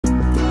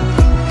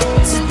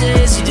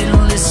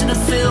the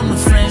film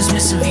with friends,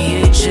 missing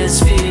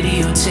VHS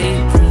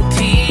videotape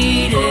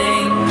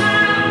repeating.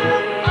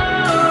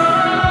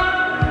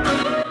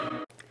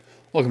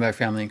 Welcome back,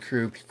 family and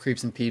crew,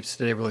 creeps and peeps.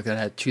 Today we're looking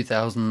at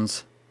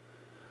 2000's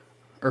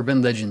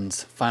Urban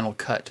Legends Final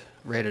Cut,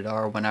 rated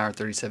R, 1 hour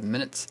 37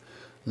 minutes.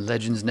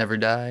 Legends never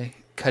die.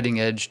 Cutting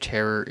edge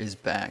terror is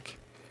back.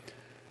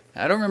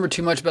 I don't remember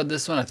too much about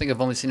this one. I think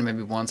I've only seen it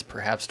maybe once,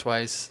 perhaps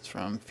twice. It's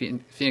from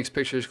Phoenix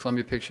Pictures,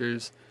 Columbia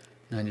Pictures,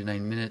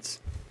 99 minutes.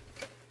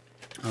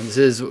 This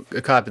is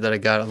a copy that I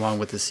got along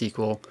with the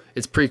sequel.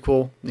 It's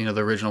prequel, you know,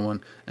 the original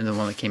one, and the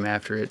one that came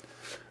after it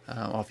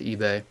off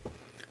eBay.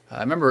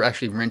 I remember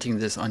actually renting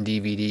this on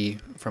DVD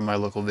from my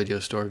local video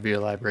store, video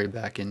library,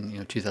 back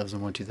in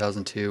 2001,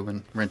 2002,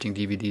 when renting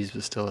DVDs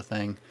was still a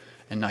thing,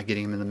 and not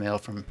getting them in the mail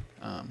from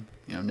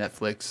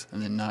Netflix,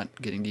 and then not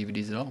getting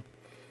DVDs at all.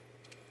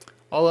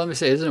 All let me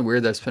say, isn't it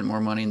weird that I've spent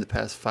more money in the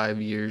past 5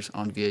 years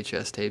on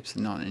VHS tapes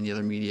and not on any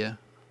other media,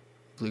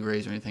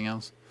 Blu-rays or anything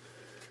else?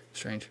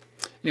 Strange.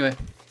 Anyway,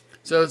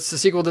 so it's the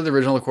sequel to the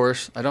original, of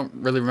course. I don't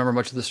really remember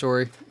much of the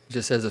story. It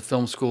just says a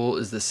film school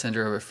is the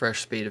center of a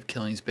fresh spate of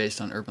killings based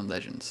on urban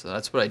legends. So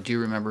that's what I do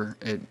remember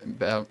it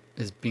about,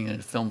 is being in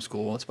a film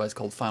school. That's why it's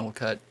called Final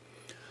Cut.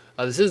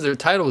 The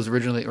title was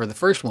originally, or the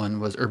first one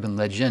was Urban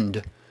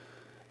Legend,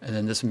 and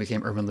then this one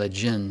became Urban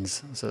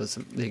Legends. So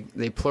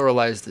they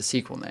pluralized the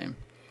sequel name.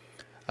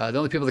 The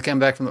only people that came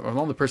back from the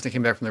only person that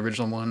came back from the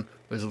original one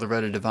was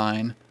Loretta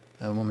Devine,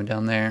 a woman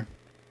down there.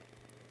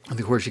 And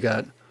of course, you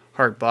got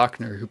Hart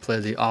Bachner, who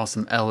played the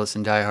awesome Ellis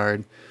in Die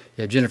Hard.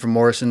 You have Jennifer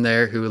Morrison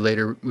there, who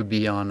later would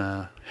be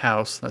on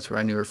House. That's where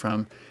I knew her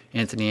from.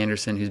 Anthony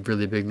Anderson, who's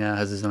really big now,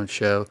 has his own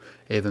show.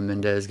 Ava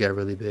Mendez got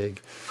really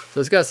big. So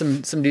it's got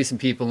some decent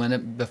people in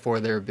it before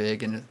they were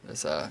big. And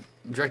it's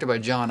directed by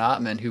John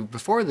Ottman, who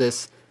before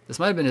this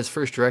might have been his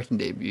first directing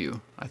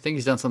debut. I think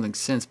he's done something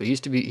since, but he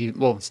used to be,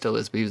 well, still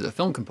is, but he was a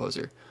film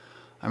composer.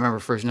 I remember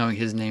first knowing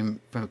his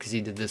name because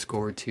he did the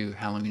score to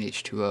Halloween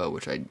H2O,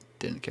 which I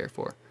didn't care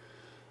for.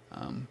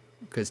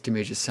 Because to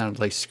me it just sounded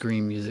like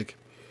Scream music.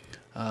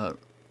 The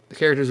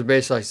characters were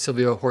based like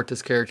Silvio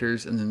Horta's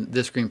characters, and then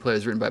this screenplay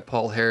was written by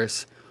Paul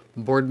Harris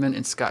Boardman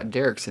and Scott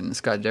Derrickson. And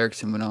Scott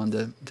Derrickson went on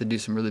to do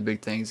some really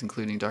big things,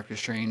 including Doctor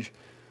Strange,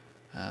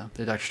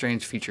 the Doctor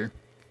Strange feature.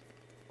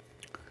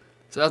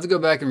 So I'll have to go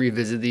back and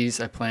revisit these.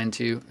 I plan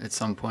to at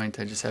some point.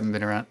 I just haven't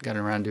gotten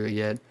around to it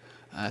yet.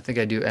 I think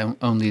I do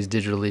own these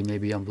digitally,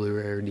 maybe on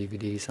Blu-ray or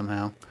DVD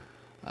somehow.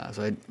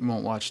 So I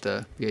won't watch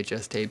the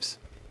VHS tapes.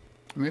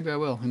 Or maybe I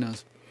will. Who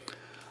knows?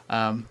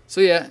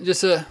 So yeah,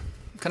 just a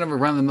kind of a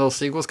run-of-the-mill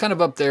sequel. It's kind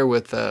of up there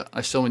with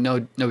I Still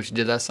Know What You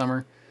Did Last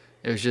Summer.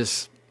 It was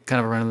just kind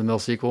of a run-of-the-mill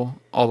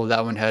sequel. Although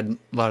that one had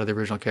a lot of the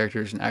original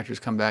characters and actors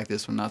come back.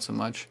 This one not so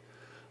much.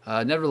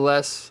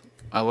 Nevertheless,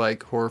 I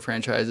like horror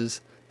franchises,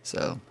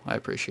 so I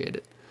appreciate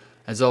it.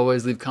 As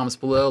always, leave comments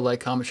below, like,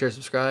 comment, share,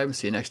 subscribe.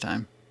 See you next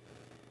time.